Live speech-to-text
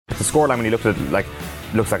the scoreline when you looked at it, like,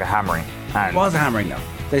 looks like a hammering. And It was a hammering though.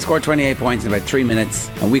 They scored 28 points in about 3 minutes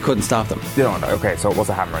and we couldn't stop them. you know, okay, so it was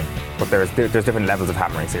a hammering, but there's different levels of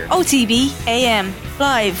hammerings here. OTB AM,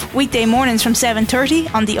 live weekday mornings from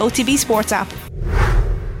 7:30 on the OTB Sports app.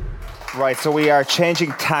 Right, so we are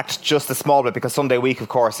changing tact just a small bit because Sunday week, of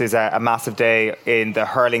course, is a massive day in the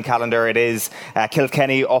hurling calendar. It is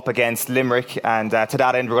Kilkenny up against Limerick, and to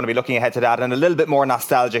that end, we're going to be looking ahead to that and a little bit more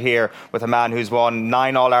nostalgia here with a man who's won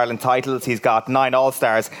 9 All-Ireland titles. He's got 9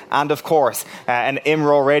 All-Stars and, of course, an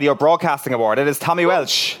IMRO Radio Broadcasting Award. It is Tommy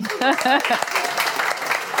Walsh.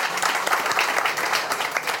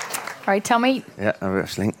 Right, Tommy? Yeah, I'm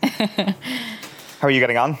wrestling. How are you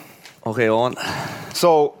getting on? Okay, on.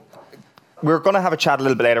 So, we're going to have a chat a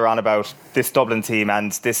little bit later on about this Dublin team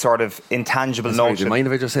and this sort of intangible Sorry, do notion. you mind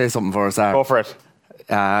if I just say something for a start? Go for it.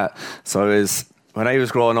 So when I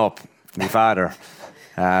was growing up, my father,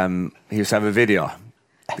 he used to have a video,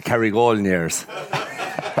 the Kerry golden years,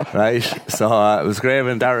 right? So it was great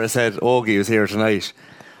when Dara said Ogie was here tonight.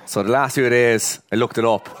 So the last few days, I looked it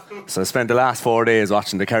up. So I spent the last 4 days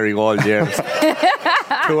watching the Kerry golden years.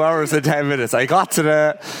 2 hours and 10 minutes. I got to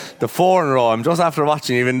the 4 in a row. I'm just after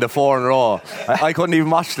watching even the 4 in a row. I couldn't even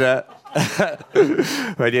watch the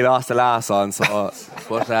when you lost the last one. So,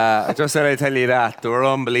 but I just said I'd tell you that they were an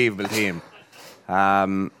unbelievable team.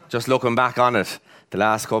 Just looking back on it, the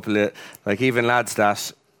last couple of, like, even lads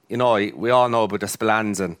that, you know, we all know about the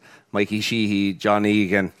Spillans and Mikey Sheahan, John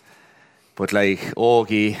Egan, but like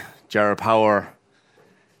Ogie, Gerard Power,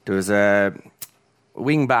 there was a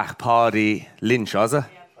wing back, Paddy Lynch, was it?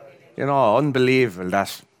 You know, unbelievable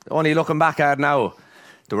that. Only looking back at it now,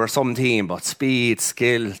 there were some team, but speed,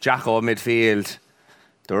 skill, Jacko midfield,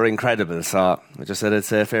 they were incredible. So I just said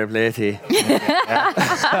it's a fair play to you.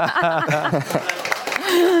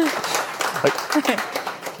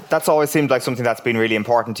 That's always seemed like something that's been really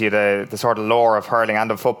important to you, the sort of lore of hurling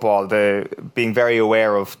and of football, the being very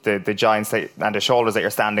aware of the giants and the shoulders that you're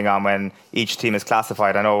standing on when each team is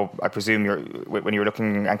classified. I presume when you were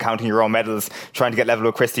looking and counting your own medals, trying to get level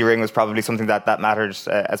with Christy Ring was probably something that mattered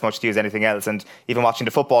as much to you as anything else. And even watching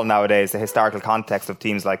the football nowadays, the historical context of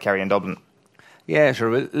teams like Kerry and Dublin. Yeah, sure.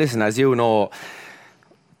 Well, listen, as you know,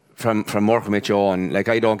 from working with Eoin, like,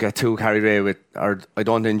 I don't get too carried away with, or I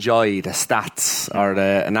don't enjoy the stats or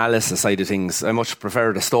the analysis side of things. I much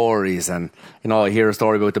prefer the stories, and, you know, I hear a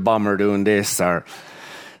story about the Bomber doing this, or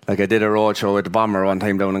like I did a roadshow with the Bomber one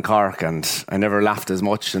time down in Cork, and I never laughed as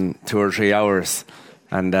much in 2 or 3 hours.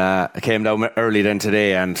 And I came down early then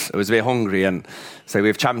today, and I was a bit hungry, and so we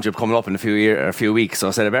have championship coming up in a few weeks, so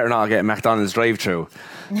I said I better not get a McDonald's drive-through.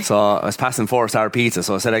 So I was passing 4-star pizza,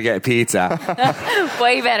 so I said I'd get a pizza.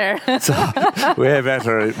 Way better. So, way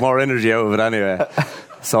better, more energy out of it anyway.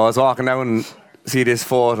 So I was walking down and see this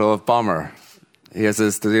photo of Bomber. He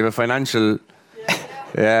says, does he have a financial...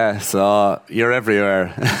 Yeah, so you're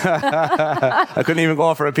everywhere. I couldn't even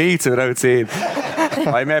go for a pizza without seeing.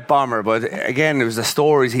 I met Bomber, but again, it was the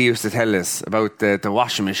stories he used to tell us about the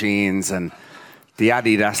washing machines and the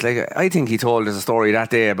Adidas. Like, I think he told us a story that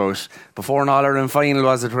day about before an All-Ireland final,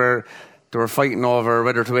 was it, where they were fighting over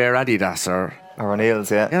whether to wear Adidas or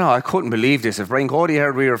O'Neill's, yeah. You know, I couldn't believe this. If Brian Cody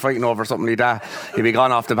heard we were fighting over something like that, he'd be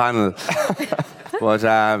gone off the panel.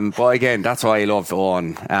 But again, that's why I love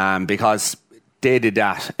Eoin, because they did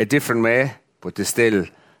that a different way, but they still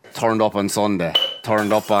turned up on Sunday,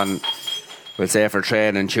 turned up on, we'll say, for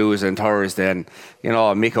training Tuesday and Thursday. And, you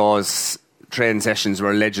know, Miko's training sessions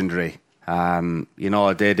were legendary. You know,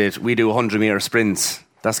 we do 100-metre sprints.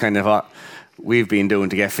 That's kind of what we've been doing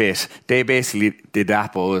to get fit. They basically did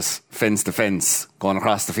that, but it was fence to fence, going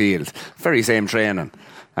across the field. Very same training.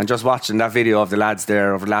 And just watching that video of the lads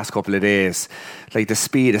there over the last couple of days, like the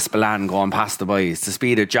speed of Spillane going past the boys, the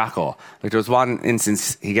speed of Jacko. Like, there was one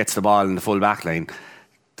instance he gets the ball in the full back line.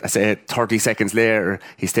 I say 30 seconds later,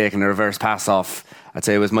 he's taking a reverse pass off, I'd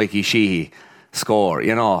say it was Mikey Sheahan, score,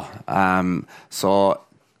 you know. So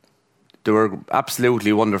they were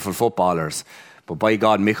absolutely wonderful footballers. But by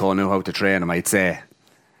God, Miko knew how to train them, I'd say.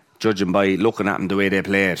 Judging by looking at them the way they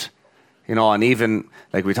played. You know, and even,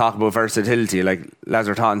 like, we talk about versatility, like, lads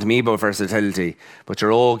are talking to me about versatility, but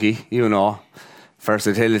your Ogie, you know,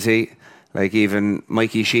 versatility, like even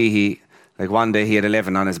Mikey Sheahan, like, one day he had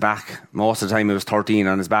 11 on his back, most of the time it was 13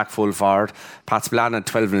 on his back, full forward. Pat Spillane had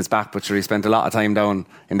 12 on his back, but sure, he spent a lot of time down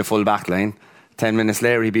in the full back line. 10 minutes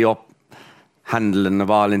later, he'd be up, handling the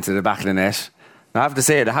ball into the back of the net. I have to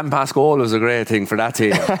say, the hand-pass goal was a great thing for that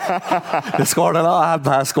team. They scored a lot of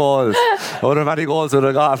hand-pass goals. I would have many goals would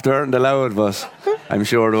have got after earning the loud, but I'm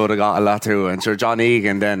sure they would have got a lot too. And sure, John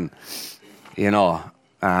Egan then, you know,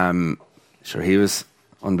 sure, he was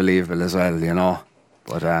unbelievable as well, you know.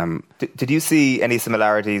 But did you see any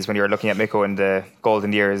similarities when you were looking at Miko in the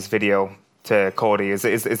Golden Years video to Cody? Is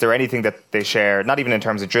there anything that they share, not even in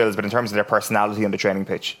terms of drills, but in terms of their personality on the training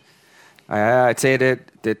pitch? I'd say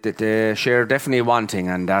that they share definitely one thing,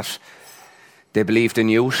 and that they believed in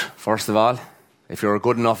youth, first of all. If you were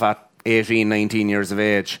good enough at 18, 19 years of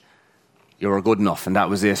age, you were good enough, and that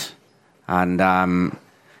was it. And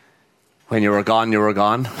when you were gone, you were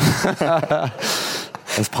gone.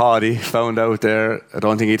 As Paddy found out there, I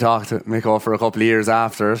don't think he talked to Miko for a couple of years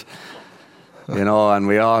after it. You know, and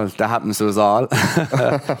that happens to us all.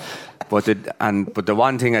 But the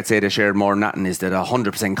one thing I'd say they shared more than nothing is that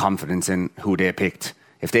 100% confidence in who they picked.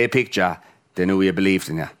 If they picked you, they knew you believed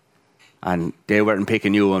in you. And they weren't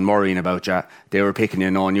picking you and worrying about you. They were picking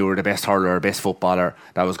you knowing you were the best hurler or best footballer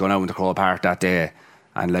that was going out into Croke Park that day.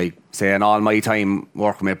 And like, say, in all my time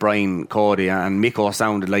working with Brian, Cody and Miko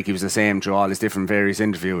sounded like he was the same through all his different various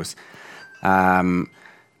interviews.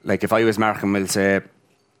 Like if I was marking, we'll say,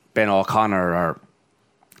 Ben O'Connor or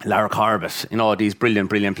Lara Corbett, you know, these brilliant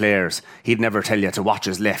players, he'd never tell you to watch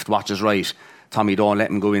his left, watch his right. Tommy, don't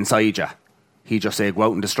let him go inside you. He'd just say, go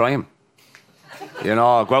out and destroy him. You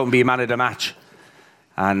know, go out and be man of the match.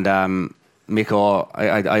 And Miko,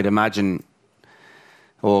 I'd imagine,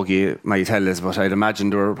 Ogie might tell us, but I'd imagine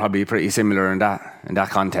they were probably pretty similar in that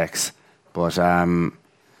context. But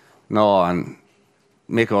no, and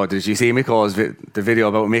Miko, did you see Miko's the video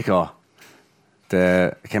about Miko?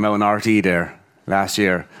 It came out on RT there last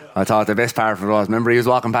year. I thought the best part of it was, remember he was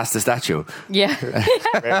walking past the statue? Yeah.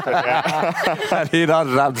 And he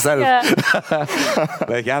nodded at himself. Yeah.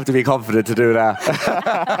 Like, you have to be confident to do that.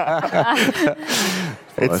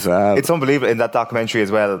 It's unbelievable in that documentary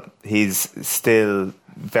as well. He's still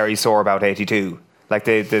very sore about 82. Like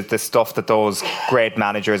the stuff that those great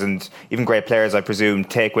managers and even great players, I presume,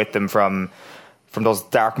 take with them from those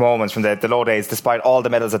dark moments, from the low days, despite all the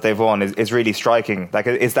medals that they've won, is really striking. Like,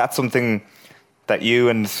 is that something that you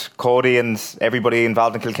and Cody and everybody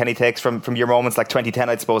involved in Kilkenny takes from your moments? Like 2010,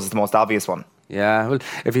 I suppose, is the most obvious one. Yeah, well,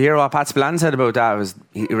 if you hear what Pat Spillane said about that,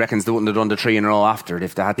 he reckons they wouldn't have done the 3 in a row after it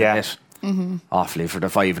if they had to hit awfully for the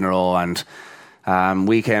 5 in a row. And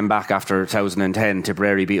we came back after 2010.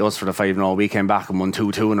 Tipperary beat us for the 5 in a row. We came back and won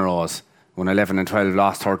 2 in a row. Won 11 and 12,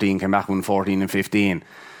 lost 13, came back and won 14 and 15.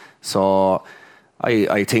 So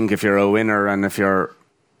I think if you're a winner and if you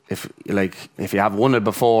have won it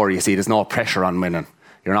before, you see there's no pressure on winning.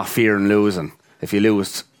 You're not fearing losing. If you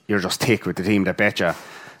lose, you're just tick with the team that bet you.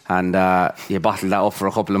 And you bottle that up for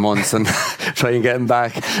a couple of months and try and get them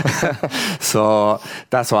back. So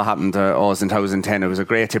that's what happened to us in 2010. It was a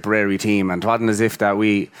great Tipperary team, and it wasn't as if that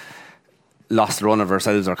we lost the run of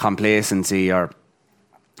ourselves or complacency, or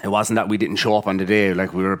it wasn't that we didn't show up on the day.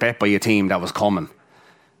 Like, we were bet by a team that was coming.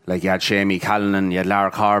 Like, you had Shamie Callanan, you had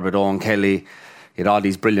Lara Corbett, Eoin Kelly, you had all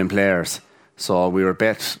these brilliant players. So we were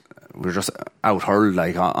just out hurled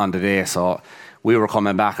like on the day. So we were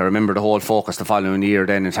coming back. I remember the whole focus the following year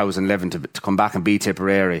then in 2011 to come back and beat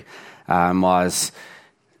Tipperary was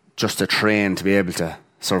just to train to be able to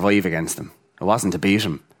survive against them. It wasn't to beat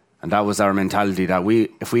them. And that was our mentality, that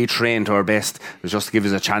if we trained to our best, it was just to give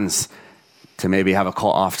us a chance to maybe have a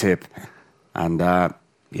cut-off tip. And,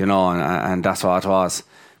 and that's what it was.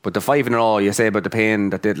 But the 5 in a row, you say about the pain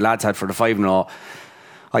that the lads had for the 5 in a row,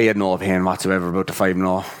 I had no pain whatsoever about the 5 in a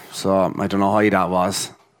row. So I don't know how that was,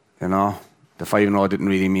 you know. The 5 in a row didn't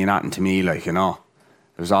really mean nothing to me, like, you know.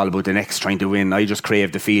 It was all about the next trying to win. I just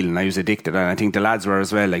craved the feeling. I was addicted, and I think the lads were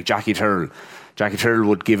as well. Like Jackie Turrell. Jackie Turrell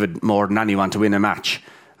would give it more than anyone to win a match,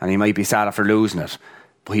 and he might be sad after losing it,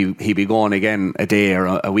 but he'd be going again a day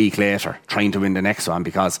or a week later trying to win the next one,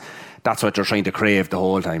 because that's what you're trying to crave the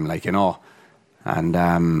whole time, like, you know. And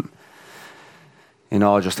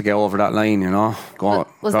just to get over that line, you know.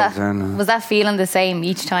 Was that feeling the same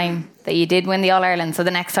each time that you did win the All-Ireland? So the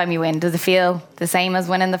next time you win, does it feel the same as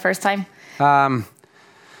winning the first time?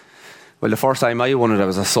 Well, the first time I won it, I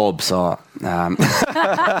was a sub, so... a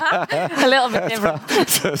little bit different.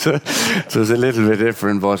 so it was a little bit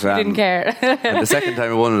different, but... didn't care. The second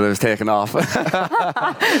time I won it, I was taken off.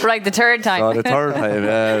 Right, the third time. So the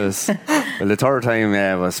third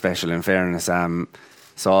time, was special, in fairness.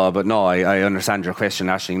 But no, I understand your question,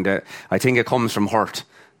 Aisling. I think it comes from hurt.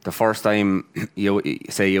 The first time you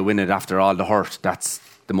win it after all the hurt, that's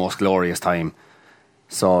the most glorious time.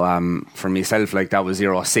 So for myself, like, that was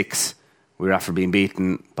 0-6. We were after being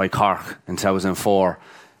beaten by Cork in 2004,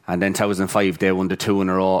 and then 2005 they won the 2 in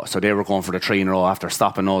a row. So they were going for the 3 in a row after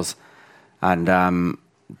stopping us, and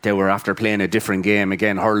they were after playing a different game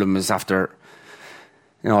again. Hurling was after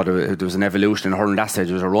there was an evolution in hurling that stage.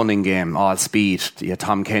 It was a running game, all speed. You had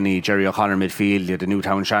Tom Kenny, Jerry O'Connor midfield, you had the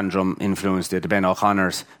Newtown Shandrum influence, you had the Ben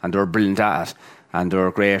O'Connors, and they were brilliant at it. And they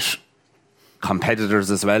were great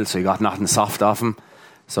competitors as well, so you got nothing soft off them.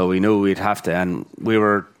 So we knew we'd have to, and we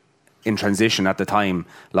were in transition at the time.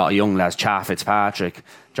 A lot of young lads, Cha Fitzpatrick,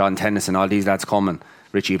 John Tennyson, all these lads coming,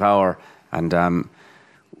 Richie Power, and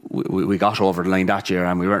we got over the line that year,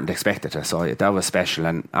 and we weren't expected to, so that was special.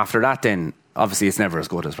 And after that then, obviously it's never as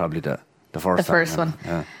good as probably the first one.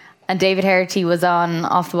 Yeah. And David Herty was on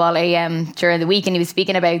Off the Wall AM during the week, and he was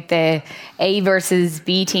speaking about the A versus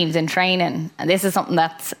B teams in training. And this is something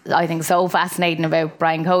that's, I think, so fascinating about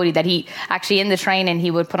Brian Cody, that he actually in the training he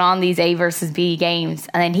would put on these A versus B games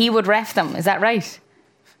and then he would ref them. Is that right?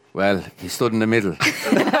 Well, he stood in the middle.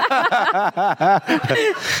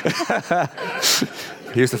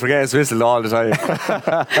 He used to forget his whistle all the time.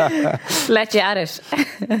 Let you at it.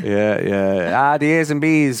 Yeah. The A's and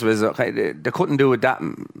B's was they couldn't do it that.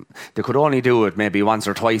 They could only do it maybe once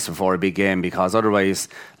or twice before a big game, because otherwise,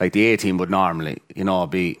 like the A team would normally,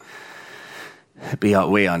 be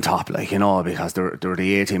way on top, because they're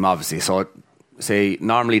the A team obviously. So say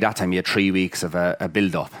normally that time you had 3 weeks of a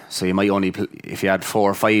build up. So you might only if you had 4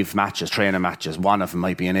 or 5 matches, training matches, one of them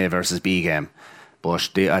might be an A versus B game.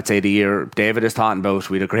 But I'd say the year David is talking about,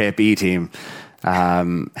 we had a great B team.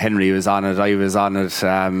 Henry was on it, I was on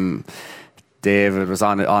it, David was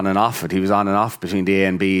on and off it. He was on and off between the A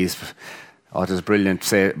and B's. It was brilliant.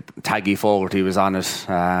 Say Taggy Fogarty was on it.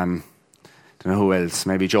 Don't know who else.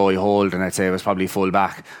 Maybe Joey Holden, I'd say, was probably full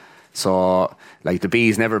back. So like the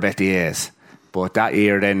B's never bet the A's. But that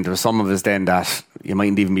year then, there was some of us then that you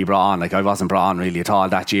mightn't even be brought on. Like I wasn't brought on really at all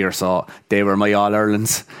that year, so they were my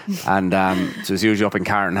All-Irelands. And so it was usually up in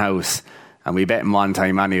Carton House. And we bet them one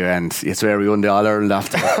time anyway, and you swear we won the All-Ireland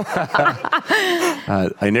after.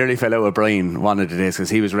 I nearly fell out with Brian one of the days because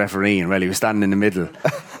he was refereeing. Well, he was standing in the middle.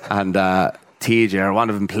 And TJ, or one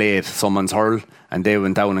of them, played someone's hurl, and they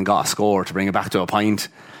went down and got a score to bring it back to a point.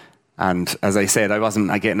 And as I said, I wasn't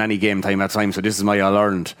getting any game time at the time, so this is my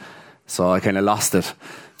All-Ireland. So I kind of lost it,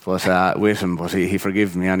 but with him. But he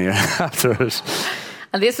forgave me anyway after it.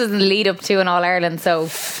 And this was in the lead up to an All-Ireland. So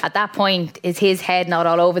at that point, is his head not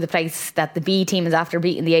all over the place that the B team is after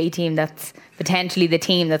beating the A team? That's potentially the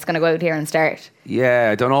team that's going to go out here and start. Yeah,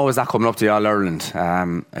 I don't know, was that coming up to the All-Ireland?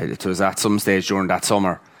 It was at some stage during that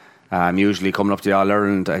summer. Usually coming up to the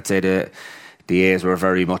All-Ireland, I'd say the A's were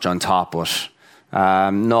very much on top. But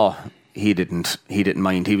no, he didn't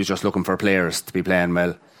mind. He was just looking for players to be playing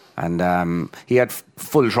well. And he had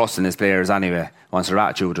full trust in his players anyway. Once their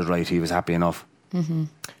attitude was right, he was happy enough. Mm-hmm.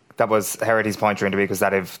 That was Herity's point during the week, was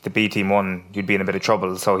that if the B team won, you'd be in a bit of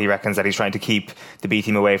trouble. So he reckons that he's trying to keep the B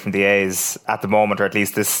team away from the A's at the moment, or at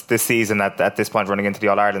least this season at this point running into the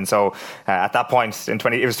All-Ireland. So at that point, it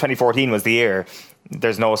was 2014 was the year.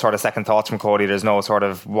 There's no sort of second thoughts from Cody. There's no sort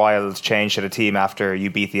of wild change to the team after you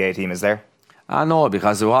beat the A team, is there? No,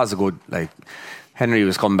 because it was a good, Henry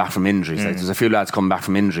was coming back from injuries. There's a few lads coming back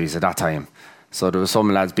from injuries at that time. So there was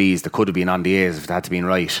some lads B's that could have been on the A's if they had to been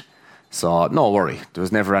right. So no worry. There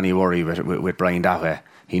was never any worry with Brian that way.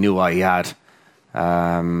 He knew what he had.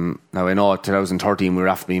 Now I know 2013 we were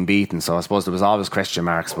after being beaten, so I suppose there was always question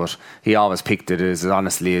marks, but he always picked it as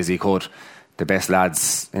honestly as he could. The best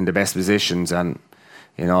lads in the best positions, and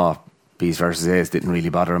B's versus A's didn't really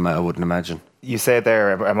bother him, I wouldn't imagine. You said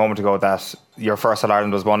there a moment ago that your first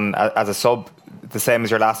All-Ireland was won as a sub, the same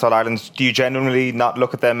as your last All-Ireland. Do you genuinely not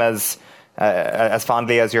look at them as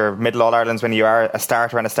fondly as your middle All-Irelands when you are a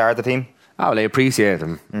starter and a star of the team? Oh, well, I appreciate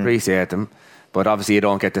them. But obviously you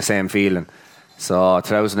don't get the same feeling. So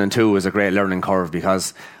 2002 was a great learning curve,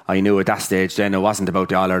 because I knew at that stage then it wasn't about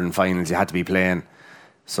the All-Ireland finals, you had to be playing.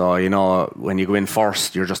 So, when you go in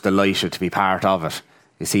first, you're just delighted to be part of it.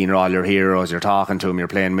 You've seen all your heroes, you're talking to them, you're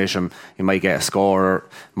playing with them, you might get a score.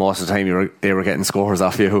 Most of the time they were getting scores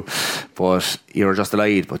off you, but you were just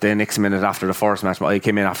delighted. But then next minute after the first match, I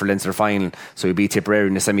came in after Leinster final, so you beat Tipperary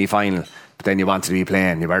in the semi-final, but then you wanted to be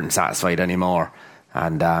playing, you weren't satisfied anymore.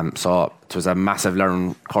 And so it was a massive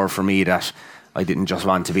learning curve for me that I didn't just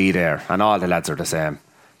want to be there, and all the lads are the same.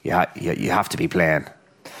 You have to be playing.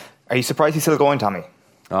 Are you surprised he's still going, Tommy?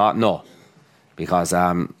 No. Because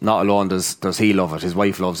not alone does he love it, his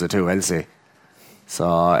wife loves it too, Elsie.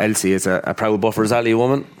 So Elsie is a proud Buffers Alley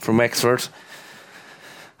woman from Wexford.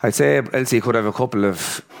 I'd say Elsie could have a couple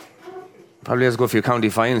of, probably has a good few county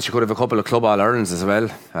finals. She could have a couple of club All-Irelands as well.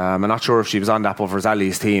 I'm not sure if she was on that Buffers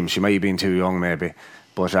Alley's team. She might have been too young maybe.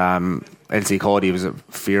 But Elsie Cody was a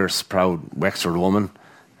fierce, proud Wexford woman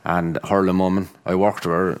and hurling woman. I worked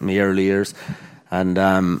with her in my early years.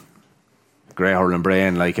 And great hurling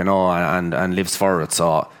brain, like, you know, and lives for it.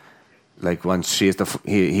 So, like, once he'd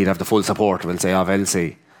have the full support, we'll say, of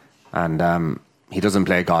Elsie, and he doesn't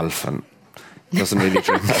play golf and doesn't really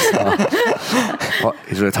drink. So,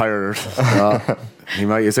 he's retired. So he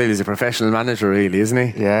might as well. He's a professional manager, really,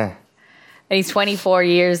 isn't he? Yeah. And he's 24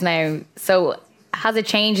 years now. So has it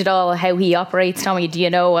changed at all how he operates, Tommy? Do you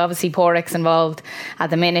know, obviously Porrick's involved at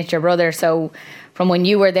the minute, your brother, so from when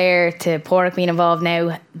you were there to Porrick being involved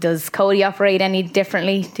now, does Cody operate any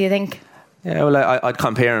differently, do you think? Yeah, well, I'd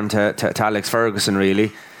compare him to Alex Ferguson,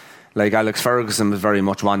 really. Like, Alex Ferguson was very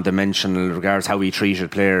much one-dimensional in regards how he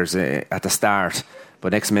treated players at the start,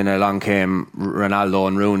 but next minute along came Ronaldo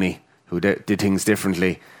and Rooney, who did things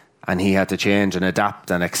differently, and he had to change and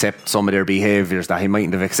adapt and accept some of their behaviours that he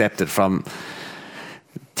mightn't have accepted from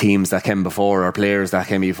teams that came before or players that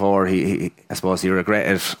came before. I suppose he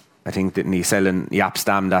regretted, I think, didn't he, selling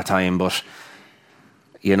Yapstam that time, but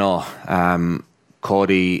you know,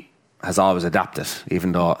 Cody has always adapted,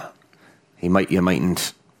 even though you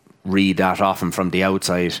mightn't read that off him from the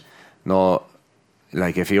outside. No,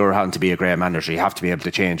 like, if you're having to be a great manager, you have to be able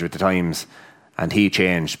to change with the times, and he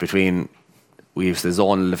changed between. We used to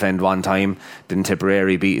zonal defend one time, didn't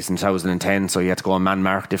Tipperary beat us in 2010, so you had to go and man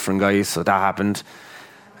mark different guys, so that happened.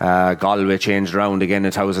 Galway changed around again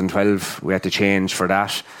in 2012. We had to change for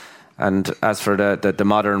that. And as for the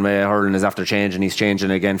modern way hurling is after changing, he's changing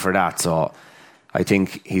again for that. So I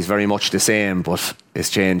think he's very much the same, but it's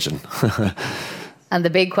changing. And the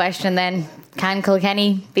big question then, can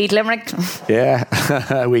Kilkenny beat Limerick?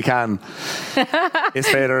 Yeah, we can. It's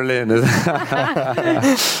Fader Lynn.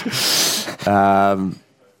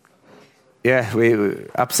 Yeah, we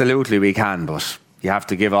absolutely we can, but you have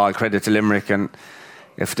to give all credit to Limerick, and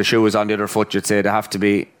if the shoe is on the other foot, you'd say they have to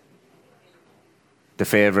be the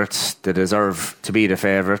favourites. They deserve to be the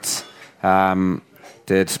favourites.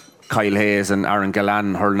 Did Kyle Hayes and Aaron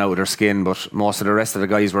Gallan hurling out of their skin, but most of the rest of the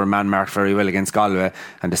guys were man-marked very well against Galway,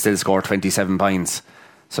 and they still scored 27 points.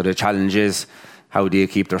 So the challenge is, how do you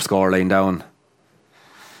keep their scoreline down?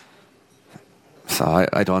 So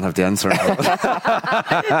I don't have the answer.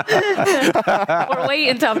 We're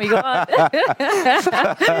waiting, Tommy, go on.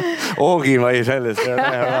 Ogie might tell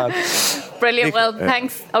us. Brilliant, well,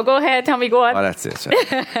 thanks. Oh, go ahead, Tommy, go on. Oh, that's it.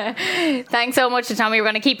 Yeah. Thanks so much to Tommy. We're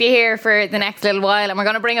going to keep you here for the next little while, and we're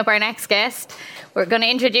going to bring up our next guest. We're going to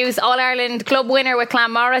introduce All-Ireland Club winner with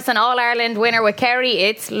Clanmorris and All-Ireland winner with Kerry.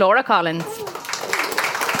 It's Laura Collins.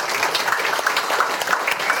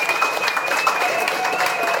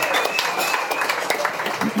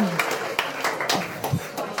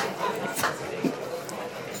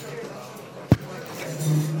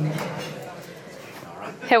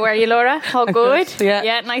 How are you, Laura? All good?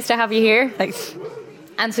 Yeah, nice to have you here. Thanks.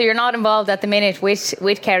 And so you're not involved at the minute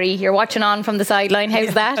with Kerry. You're watching on from the sideline.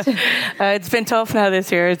 How's that? It's been tough now this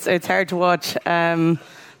year. It's hard to watch.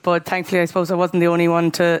 But thankfully, I suppose I wasn't the only one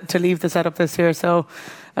to leave the setup this year. So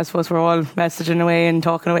I suppose we're all messaging away and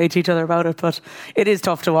talking away to each other about it. But it is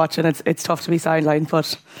tough to watch, and it's tough to be sidelined.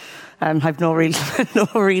 But I've no real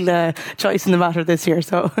choice in the matter this year.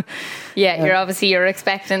 So you're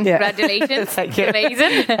expecting. Yeah. Congratulations. Thank you.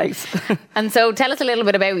 Amazing. Thanks. And so tell us a little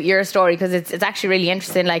bit about your story, because it's actually really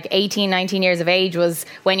interesting. Like 18, 19 years of age was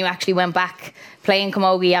when you actually went back playing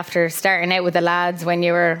camogie after starting out with the lads when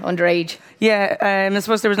you were underage. Yeah, I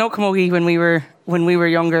suppose there was no camogie when we were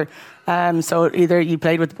younger. So either you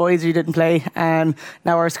played with the boys or you didn't play. Now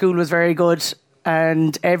our school was very good,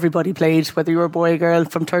 and everybody played, whether you were a boy or girl,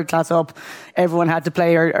 from third class up. Everyone had to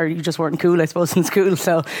play, or you just weren't cool, I suppose, in school.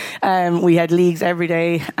 So we had leagues every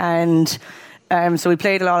day, and so we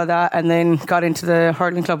played a lot of that, and then got into the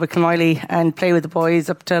hurling club with Kilmiley and played with the boys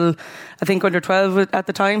up till I think under 12 at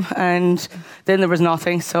the time, and then there was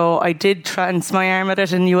nothing. So I did trans my arm at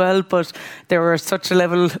it in UL, but they were such a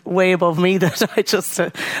level way above me that I just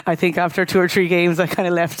I think after 2 or 3 games I kind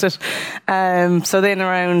of left it. So then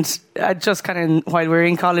around just kind of while we were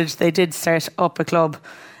in college, they did set up a club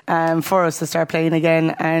for us to start playing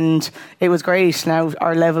again, and it was great. Now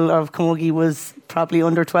our level of camogie was probably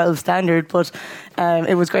under 12 standard, but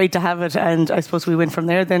it was great to have it, and I suppose we went from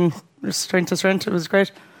there then strength to strength. It was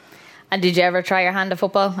great. And did you ever try your hand at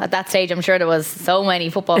football? At that stage, I'm sure there was so many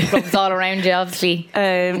football clubs all around you, obviously.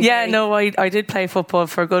 I did play football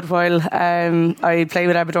for a good while. I played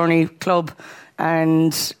with Aberdorney Club,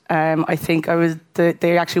 and I think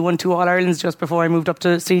they actually won 2 All-Irelands just before I moved up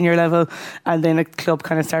to senior level, and then the club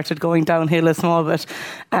kind of started going downhill a small bit,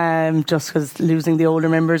 just because losing the older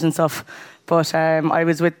members and stuff. But I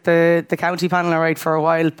was with the county panel alright for a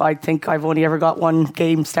while, but I think I've only ever got 1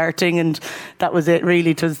 game starting, and that was it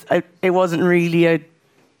really. It wasn't really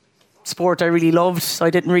sport I really loved, so I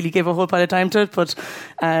didn't really give a whole pile of time to it. But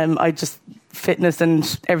I just fitness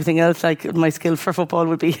and everything else, like my skill for football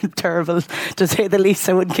would be terrible to say the least.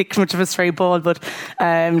 I wouldn't kick much of a straight ball, but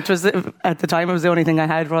it was, at the time, it was the only thing I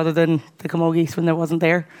had rather than the camogie when there wasn't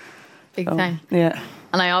there. Big time. Yeah.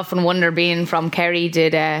 And I often wonder, being from Kerry,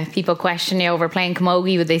 did people question you over playing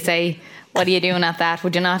camogie? Would they say, what are you doing at that?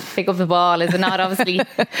 Would you not pick up the ball? Is it not obviously?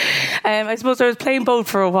 I suppose I was playing both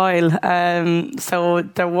for a while, so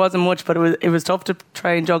there wasn't much, but it was tough to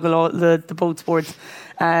try and juggle all the both sports.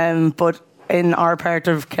 But in our part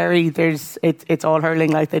of Kerry, it's all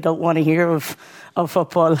hurling. Like, they don't want to hear of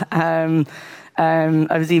football.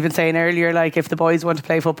 I was even saying earlier, like, if the boys want to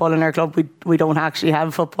play football in our club, we don't actually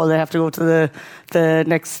have football. They have to go to the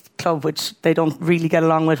next club, which they don't really get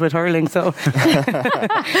along with hurling. So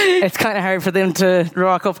it's kind of hard for them to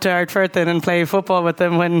rock up to Ardfirton and play football with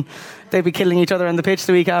them when they'd be killing each other on the pitch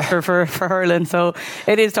the week after for hurling. So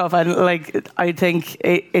it is tough. And like, I think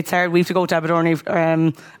it's hard. We have to go to Aberdorney,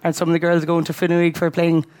 and some of the girls are going to Finuig for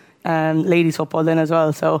playing ladies football then as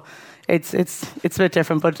well. So it's a bit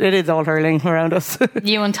different, but it is all hurling around us.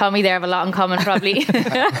 You and Tommy there have a lot in common, probably.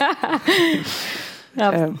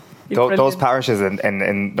 Those parishes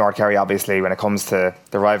in North Kerry, obviously, when it comes to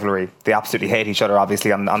the rivalry, they absolutely hate each other,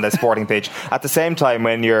 obviously, on the sporting pitch. At the same time,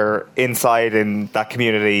 when you're inside in that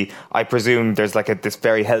community, I presume there's like this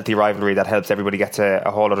very healthy rivalry that helps everybody get to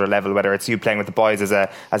a whole other level, whether it's you playing with the boys as a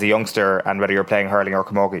youngster and whether you're playing hurling or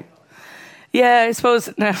camogie. Yeah, I suppose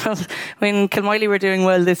when Kilmiley were doing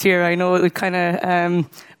well this year, I know it kind of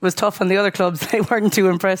was tough on the other clubs. They weren't too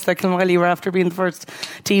impressed that Kilmiley were after being the first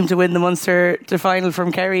team to win the Munster final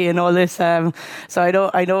from Kerry and all this. So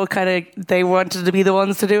I know kind of they wanted to be the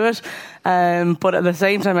ones to do it. But at the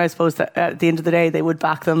same time, I suppose that at the end of the day, they would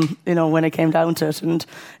back them, when it came down to it. And,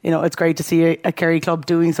 it's great to see a Kerry club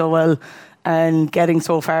doing so well and getting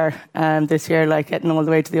so far this year, like getting all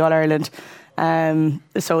the way to the All-Ireland.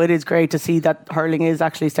 So it is great to see that hurling is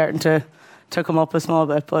actually starting to come up a small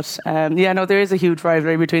bit. But there is a huge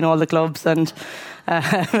rivalry between all the clubs, and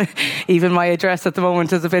even my address at the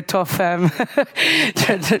moment is a bit tough. I've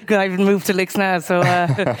moved to Lixnaw, so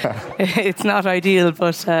it's not ideal,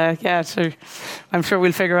 but sure. I'm sure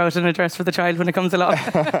we'll figure out an address for the child when it comes along.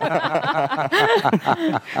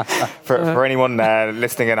 For anyone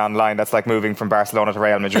listening in online, that's like moving from Barcelona to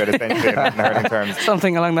Real Madrid, essentially, in hurling terms.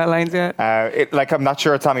 Something along that lines, yeah. I'm not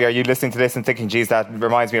sure, Tommy, are you listening to this and thinking, geez, that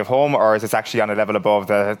reminds me of home, or is this actually on a level above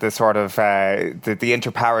the sort of the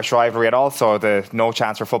inter-parish rivalry, and also the no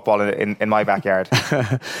chance for football in my backyard?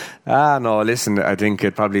 No, listen, I think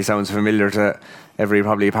it probably sounds familiar to every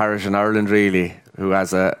probably parish in Ireland, really, who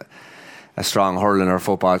has a strong hurling or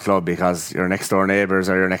football club, because your next door neighbours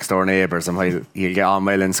are your next door neighbours, and while you'll get on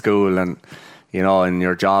well in school and in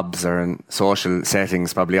your jobs or in social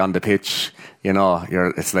settings, probably on the pitch,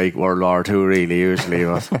 it's like World War II really usually.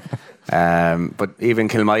 But even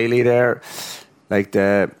Kilmiley there, like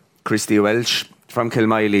the Christy Welsh from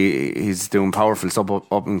Kilmiley, he's doing powerful stuff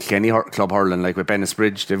up in Kilkenny club hurling, like with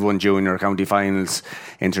Bennisbridge. They've won junior county finals,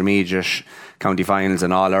 intermediate county finals,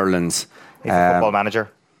 and All Irelands. He's a football manager,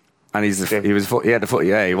 and he was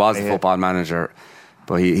the football manager.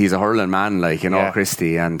 But he's a hurling man,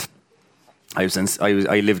 Christy. And I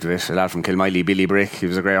lived with a lad from Kilmiley, Billy Brick. He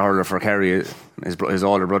was a great hurler for Kerry. His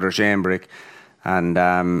older brother Shane Brick. And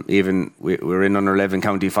even we were in under 11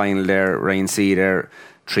 county final there, Ryan C there,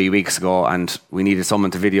 3 weeks ago, and we needed someone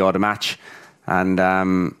to video the match,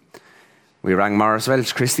 and we rang Morris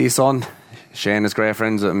Welch, Christy's son. Shane is great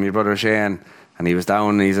friends with my brother Sheahan, and he was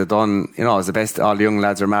down, and he's done, it's the best. All the young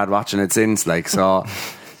lads are mad watching it since, so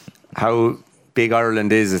how big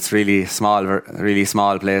Ireland is, it's really small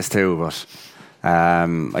place too, but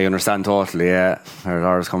I understand totally where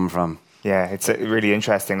Laura's coming from. Yeah, it's really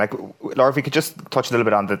interesting. Like, Laura, if we could just touch a little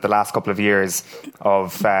bit on the last couple of years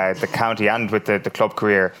of the county and with the club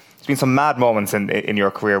career. There's been some mad moments in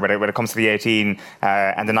your career when it comes to the 18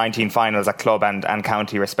 and the 19 finals at club and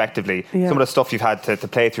county respectively. Yeah. Some of the stuff you've had to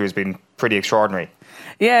play through has been pretty extraordinary.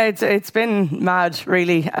 Yeah, it's been mad,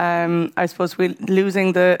 really. I suppose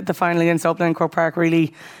losing the final against Dublin in Croke Park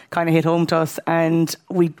really kind of hit home to us, and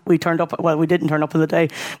we turned up. Well, we didn't turn up on the day.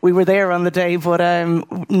 We were there on the day, but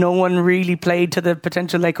no one really played to the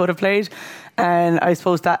potential they could have played, and I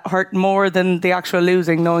suppose that hurt more than the actual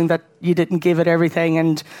losing, knowing that you didn't give it everything.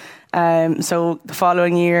 And so the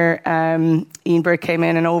following year, Ian Brick came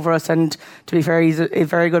in and over us, and to be fair, he's a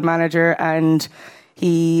very good manager, and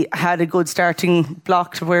he had a good starting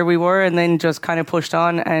block to where we were, and then just kind of pushed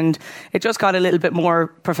on, and it just got a little bit more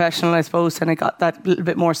professional, I suppose, and it got that little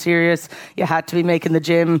bit more serious. You had to be making the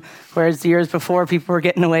gym, whereas the years before people were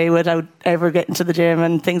getting away without ever getting to the gym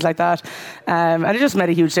and things like that. And it just made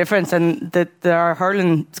a huge difference, and our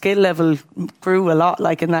hurling skill level grew a lot,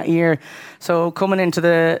 like in that year. So coming into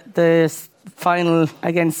the final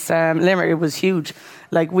against Limerick, it was huge.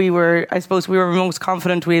 Like I suppose we were the most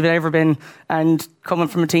confident we've ever been, and coming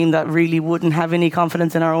from a team that really wouldn't have any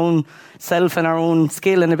confidence in our own self and our own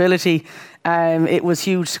skill and ability, it was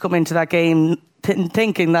huge to come into that game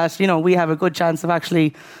thinking that, we have a good chance of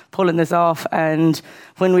actually pulling this off. And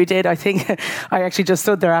when we did, I think I actually just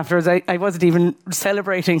stood there afterwards. I wasn't even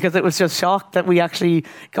celebrating because it was just shocked that we actually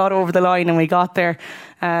got over the line and we got there.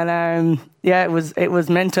 And it was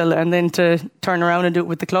mental. And then to turn around and do it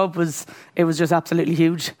with the club was just absolutely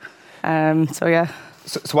huge. So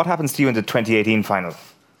what happens to you in the 2018 final?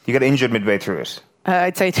 You got injured midway through it.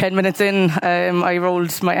 I'd say 10 minutes in, I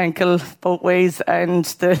rolled my ankle both ways, and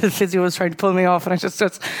the physio was trying to pull me off, and I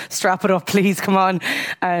just strap it up, please, come on.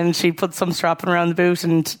 And she put some strapping around the boot,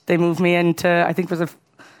 and they moved me into, I think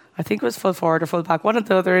it was full forward or full back, one or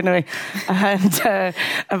the other anyway. And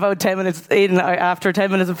about 10 minutes in, after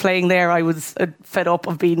 10 minutes of playing there, I was fed up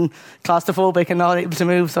of being claustrophobic and not able to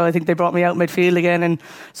move. So I think they brought me out midfield again. And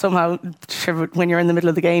somehow, when you're in the middle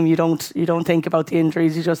of the game, you don't think about the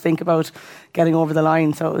injuries. You just think about getting over the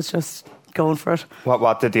line. So it was just going for it.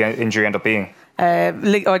 What did the injury end up being?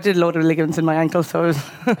 I did a load of ligaments in my ankle, so I was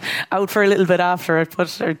out for a little bit after it,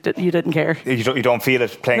 but you didn't care. You don't feel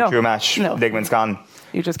it playing through a match, no. Ligaments gone?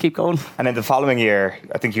 You just keep going. And then the following year,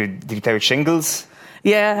 I think did you play with shingles?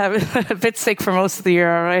 Yeah, I was a bit sick for most of the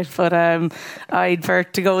year, all right, but I'd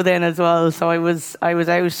vertigo then as well, so I was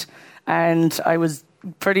out, and I was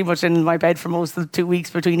pretty much in my bed for most of the 2 weeks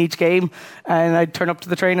between each game, and I'd turn up to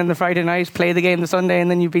the training the Friday night, play the game the Sunday, and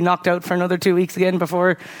then you'd be knocked out for another 2 weeks again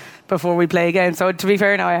before we play again. So to be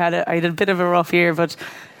fair now, I had a bit of a rough year, but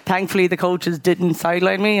thankfully the coaches didn't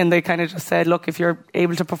sideline me, and they kind of just said, look, if you're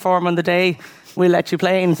able to perform on the day, we'll let you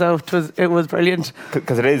play. And so it was brilliant.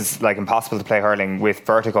 Because it is like impossible to play hurling with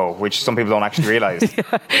vertigo, which some people don't actually realise.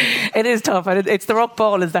 Yeah, it is tough, and it's the rock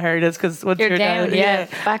ball is the hardest, because once you're down,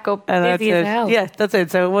 back up, and busy as hell. Yeah, that's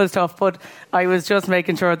it. So it was tough, but I was just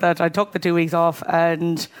making sure that I took the 2 weeks off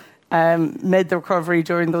and made the recovery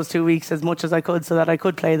during those 2 weeks as much as I could, so that I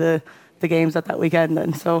could play the games at that weekend.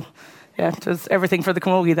 And so it was everything for the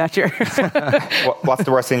camogie that year. What's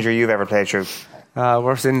the worst injury you've ever played through?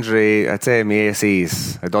 Worst injury, I'd say my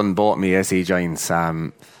ACs. I've done both my AC joints.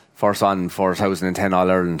 First one, 2010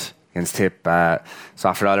 All-Ireland against Tip. So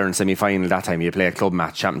after All-Ireland semi-final that time, you play a club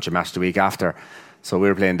match, championship match the week after. So we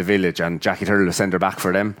were playing the Village, and Jackie Turtle was centre back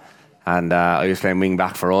for them, and I was playing wing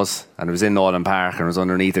back for us. And it was in Nolan Park, and it was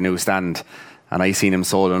underneath the new stand, and I seen him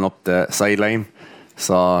soloing up the sideline.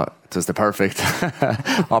 So it was the perfect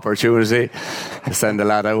opportunity to send the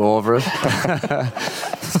lad out over it.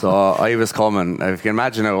 So I was coming, if you can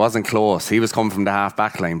imagine, it wasn't close. He was coming from the half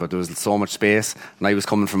back line, but there was so much space, and I was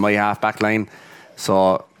coming from my half back line.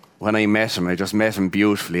 So when I met him, I just met him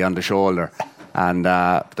beautifully on the shoulder, and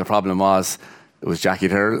the problem was, it was Jackie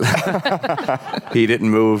Turtle. He didn't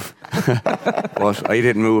move, but I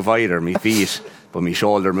didn't move either, my feet, but my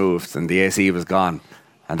shoulder moved, and the AC was gone.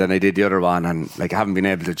 And then I did the other one, and I haven't been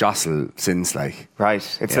able to jostle since. Right,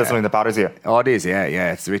 it's still something that bothers you. Oh, it is,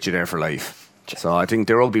 yeah. It's with you there for life. So I think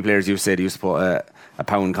the rugby players used to put a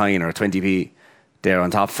pound coin or a 20p there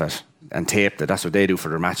on top of it and taped it. That's what they do for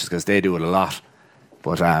their matches, because they do it a lot.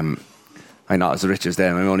 But I'm not as rich as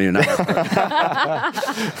them. I'm only an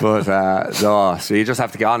But so you just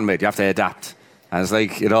have to get on with it. You have to adapt. And it's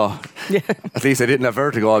like, at least I didn't have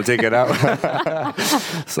vertigo, I'll take it out.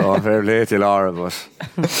 So fair play to Laura, but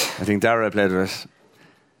I think Dara played with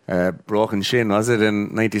broken shin, was it,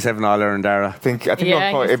 in 97 All-Ireland, Dara? I think he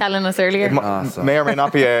was telling us earlier. It may or may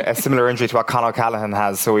not be a similar injury to what Conor Callahan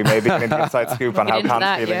has, so we may be getting the inside scoop on how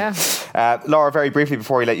Connor's feeling. Laura, very briefly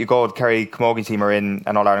before we let you go, the Kerry camogie team are in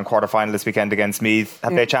an All-Ireland quarter-final this weekend against Meath.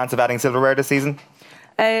 Have they a chance of adding silverware this season?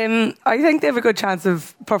 I think they have a good chance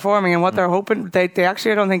of performing, and what they're hoping, they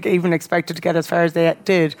actually, I don't think, even expected to get as far as they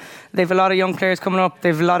did. They have a lot of young players coming up. They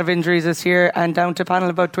have a lot of injuries this year, and down to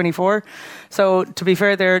panel about 24. So to be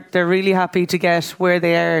fair, they're really happy to get where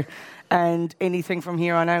they are, and anything from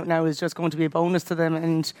here on out now is just going to be a bonus to them.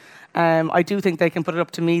 And I do think they can put it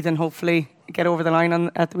up to Meath and hopefully get over the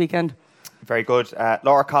line at the weekend. Very good.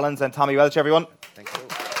 Laura Collins and Tommy Walsh, everyone. Thank you.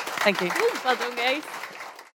 Thank you. Well done, guys.